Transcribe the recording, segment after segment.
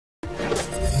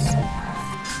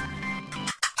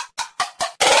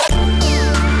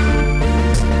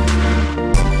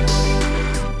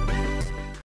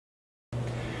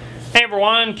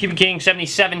everyone,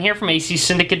 CubicKing77 here from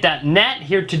ACSsyndicate.net,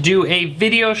 here to do a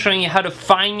video showing you how to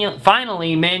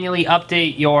finally manually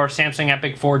update your Samsung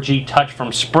Epic 4G Touch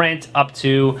from Sprint up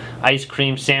to Ice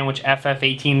Cream Sandwich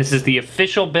FF18. This is the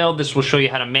official build. This will show you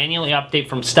how to manually update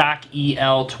from stock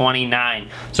EL29.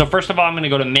 So first of all, I'm going to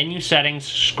go to Menu Settings,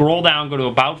 scroll down, go to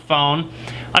About Phone.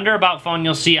 Under About Phone,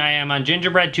 you'll see I am on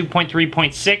Gingerbread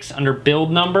 2.3.6. Under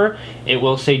Build Number, it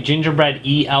will say Gingerbread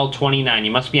EL29.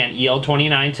 You must be on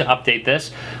EL29 to update this.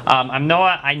 I know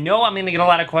I'm going to get a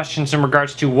lot of questions in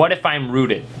regards to what if I'm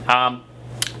rooted.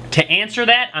 To answer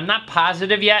that, I'm not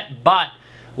positive yet, but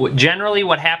generally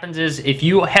what happens is if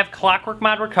you have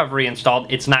clockworkmod recovery installed,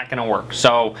 it's not going to work.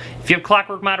 So if you have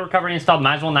clockworkmod recovery installed,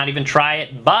 might as well not even try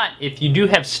it. But if you do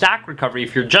have stock recovery,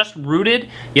 if you're just rooted,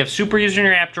 you have super user in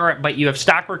your app drawer, but you have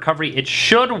stock recovery, it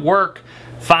should work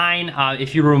fine.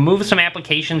 If you remove some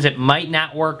applications, it might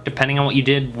not work depending on what you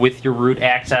did with your root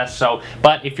access.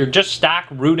 But if you're just stock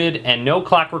rooted and no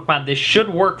clockworkmod, this should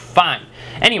work fine.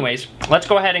 Anyways, let's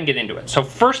go ahead and get into it. So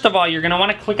first of all, you're going to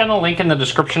want to click on the link in the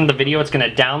description of the video. It's going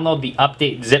to download the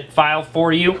update zip file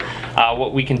for you.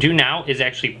 What we can do now is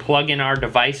actually plug in our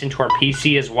device into our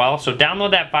PC as well. So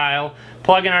download that file,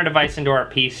 plug in our device into our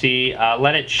PC,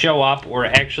 let it show up. We're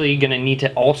actually going to need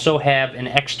to also have an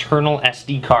external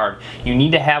SD card. You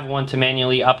need to have one to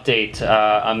manually update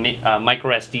a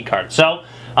micro SD card. So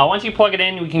once you plug it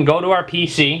in, we can go to our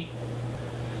PC.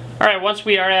 Alright, once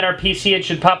we are at our PC, it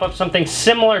should pop up something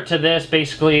similar to this.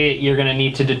 Basically, you're going to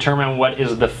need to determine what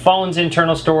is the phone's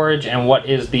internal storage and what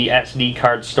is the SD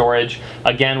card storage.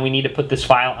 Again, we need to put this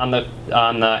file on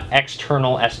the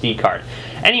external SD card.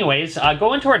 Anyways,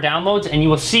 go into our downloads and you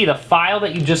will see the file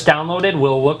that you just downloaded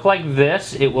will look like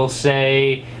this. It will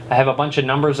say, I have a bunch of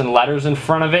numbers and letters in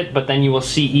front of it, but then you will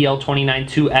see EL29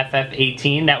 to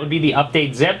FF18. That would be the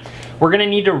update zip. We're going to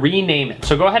need to rename it.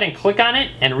 So go ahead and click on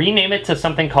it and rename it to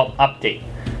something called update.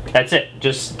 That's it.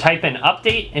 Just type in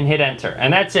update and hit enter.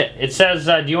 And that's it. It says,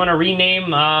 do you want to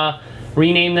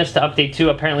rename this to update 2?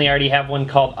 Apparently I already have one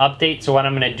called update. So what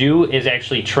I'm going to do is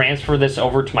actually transfer this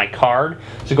over to my card.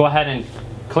 So go ahead and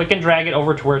click and drag it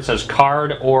over to where it says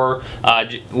card or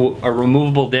a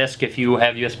removable disk if you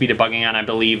have USB debugging on, I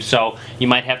believe. So you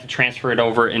might have to transfer it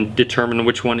over and determine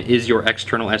which one is your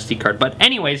external SD card. But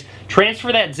anyways,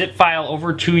 transfer that zip file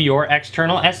over to your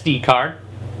external SD card.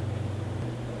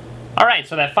 Alright,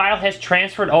 so that file has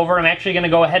transferred over. I'm actually going to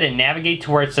go ahead and navigate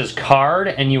to where it says card,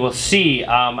 and you will see,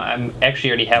 I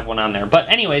actually already have one on there. But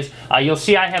anyways, you'll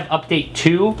see I have update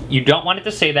 2. You don't want it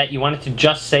to say that, you want it to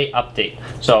just say update.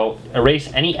 So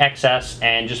erase any excess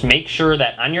and just make sure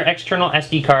that on your external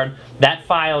SD card, that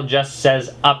file just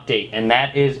says update, and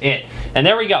that is it. And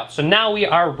there we go. So now we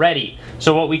are ready.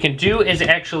 So what we can do is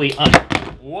actually unplug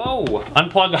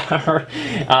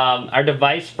our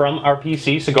device from our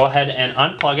PC. So go ahead and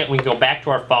unplug it. We can go back to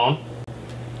our phone.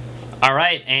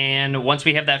 Alright, and once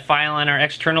we have that file on our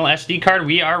external SD card,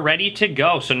 we are ready to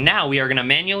go. So now we are going to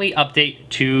manually update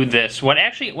to this. What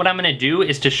I'm going to do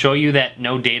is to show you that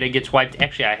no data gets wiped.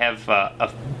 Actually, I have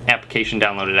an application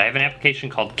downloaded. I have an application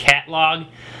called Catalog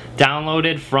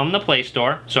downloaded from the Play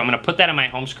Store. So I'm going to put that on my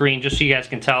home screen just so you guys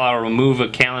can tell. I'll remove a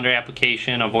calendar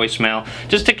application, a voicemail,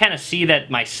 just to kind of see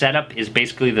that my setup is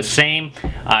basically the same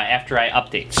after I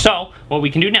update. So what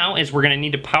we can do now is we're going to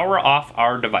need to power off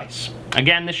our device.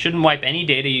 Again, this shouldn't wipe any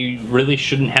data. You really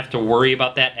shouldn't have to worry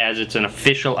about that as it's an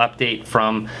official update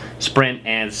from Sprint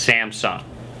and Samsung.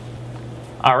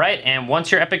 Alright, and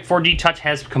once your Epic 4G Touch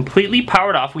has completely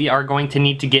powered off, we are going to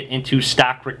need to get into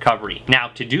stock recovery. Now,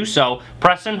 to do so,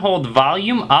 press and hold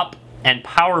volume up and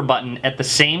power button at the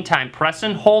same time. Press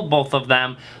and hold both of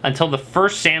them until the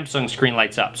first Samsung screen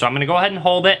lights up. So I'm going to go ahead and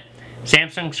hold it.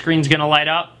 Samsung screen's going to light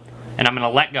up, and I'm going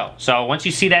to let go. So once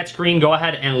you see that screen, go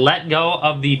ahead and let go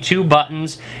of the 2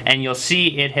 buttons, and you'll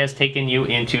see it has taken you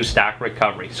into stock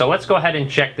recovery. So let's go ahead and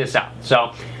check this out.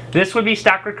 So this would be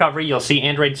stock recovery. You'll see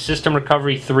Android System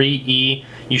Recovery 3E.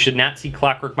 You should not see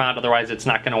clockworkmod, otherwise it's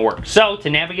not going to work. So to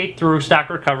navigate through stock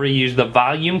recovery, use the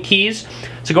volume keys.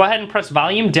 So go ahead and press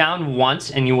volume down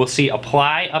once, and you will see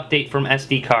apply update from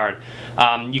SD card.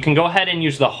 You can go ahead and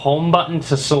use the home button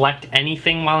to select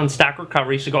anything while in stock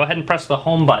recovery. So go ahead and press the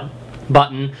home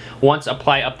button once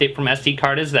apply update from SD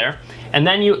card is there, and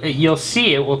then you'll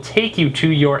see it will take you to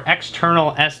your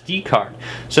external SD card.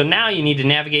 So now you need to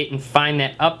navigate and find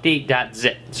that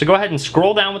update.zip. So go ahead and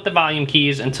scroll down with the volume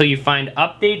keys until you find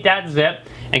update.zip,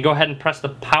 and go ahead and press the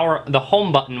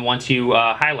home button once you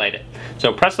highlight it.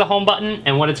 So press the home button,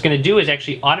 and what it's going to do is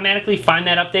actually automatically find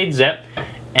that update zip.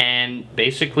 and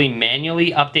basically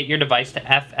manually update your device to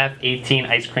FF18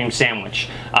 ice cream sandwich.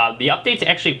 The update's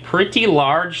actually pretty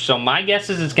large, so my guess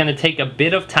is it's going to take a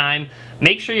bit of time.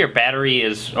 Make sure your battery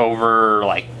is over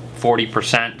like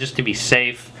 40% just to be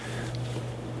safe.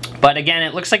 But again,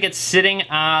 it looks like it's sitting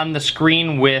on the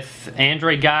screen with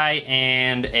Android Guy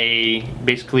and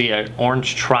basically an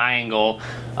orange triangle.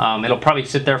 It'll probably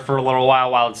sit there for a little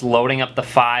while it's loading up the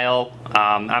file.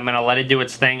 I'm going to let it do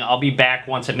its thing. I'll be back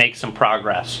once it makes some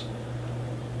progress.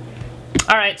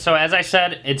 Alright, so as I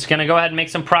said, it's going to go ahead and make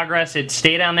some progress. It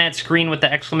stayed on that screen with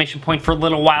the exclamation point for a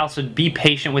little while, so be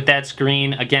patient with that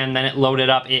screen. Again, then it loaded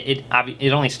up. It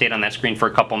only stayed on that screen for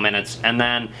a couple minutes, and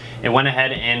then it went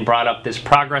ahead and brought up this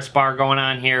progress bar going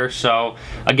on here. So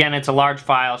again, it's a large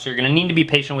file, so you're going to need to be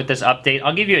patient with this update.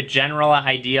 I'll give you a general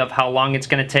idea of how long it's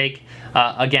going to take.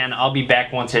 Again, I'll be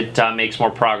back once it makes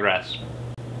more progress.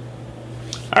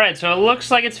 Alright, so it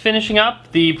looks like it's finishing up.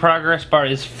 The progress bar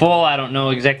is full. I don't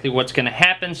know exactly what's going to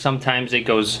happen. Sometimes it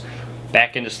goes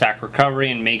back into stock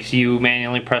recovery and makes you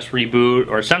manually press reboot,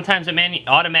 or sometimes it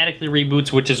automatically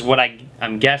reboots, which is what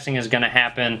I'm guessing is going to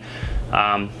happen.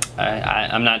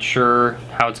 I'm not sure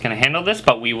how it's going to handle this,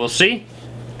 but we will see.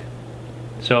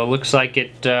 So it looks like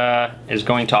it is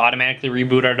going to automatically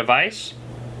reboot our device.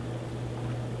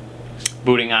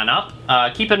 Booting on up.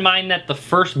 Keep in mind that the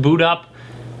first boot up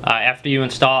after you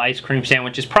install Ice Cream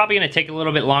Sandwich is probably going to take a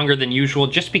little bit longer than usual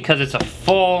just because it's a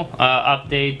full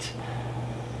update.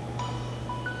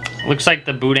 Looks like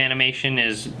the boot animation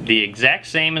is the exact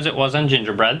same as it was on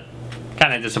Gingerbread.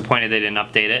 Kind of disappointed they didn't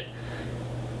update it.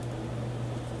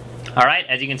 Alright,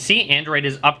 as you can see, Android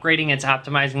is upgrading, it's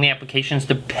optimizing the applications.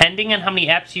 Depending on how many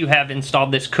apps you have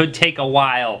installed, this could take a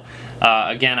while.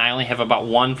 Again, I only have about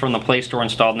one from the Play Store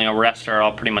installed, and the rest are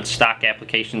all pretty much stock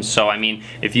applications. So, I mean,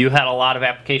 if you had a lot of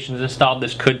applications installed,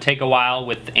 this could take a while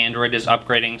with Android is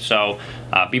upgrading, so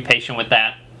be patient with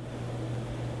that.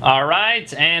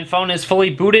 Alright, and phone is fully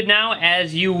booted now.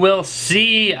 As you will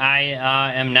see, I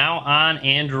am now on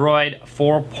Android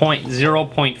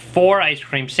 4.0.4 Ice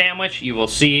Cream Sandwich. You will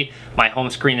see my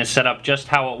home screen is set up just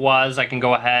how it was. I can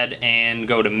go ahead and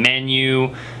go to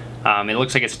menu. It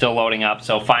looks like it's still loading up,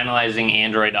 so finalizing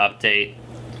Android update.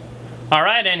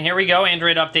 Alright, and here we go.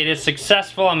 Android update is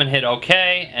successful. I'm going to hit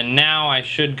OK, and now I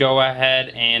should go ahead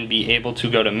and be able to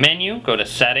go to menu, go to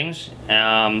settings,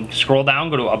 scroll down,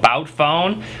 go to About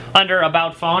Phone. Under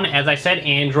About Phone, as I said,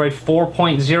 Android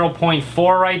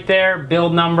 4.0.4 right there,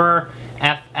 build number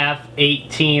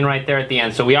FF18 right there at the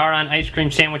end. So we are on Ice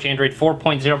Cream Sandwich Android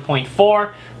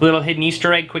 4.0.4. Little hidden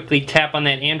Easter egg, quickly tap on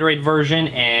that Android version,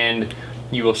 and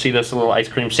you will see this little Ice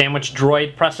Cream Sandwich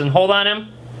droid. Press and hold on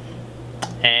him.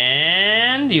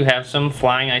 And you have some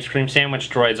flying ice cream sandwich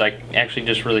droids. I actually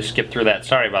just really skipped through that.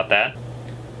 Sorry about that.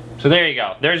 So there you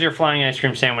go. There's your flying ice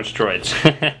cream sandwich droids.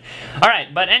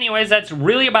 Alright, but anyways, that's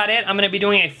really about it. I'm going to be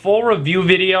doing a full review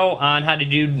video on how to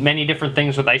do many different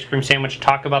things with Ice Cream Sandwich.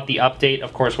 Talk about the update.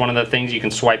 Of course, one of the things, you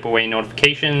can swipe away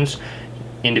notifications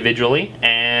individually.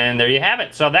 And there you have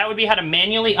it. So that would be how to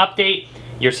manually update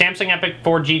your Samsung Epic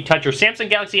 4G Touch, your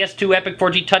Samsung Galaxy S2 Epic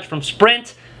 4G Touch from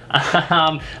Sprint.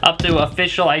 Up to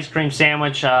official Ice Cream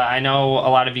Sandwich. I know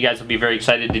a lot of you guys will be very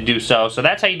excited to do so. So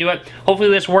that's how you do it. Hopefully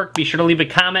this worked. Be sure to leave a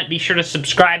comment. Be sure to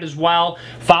subscribe as well.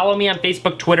 Follow me on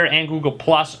Facebook, Twitter, and Google+.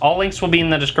 All links will be in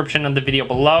the description of the video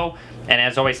below. And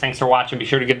as always, thanks for watching. Be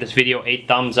sure to give this video a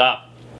thumbs up.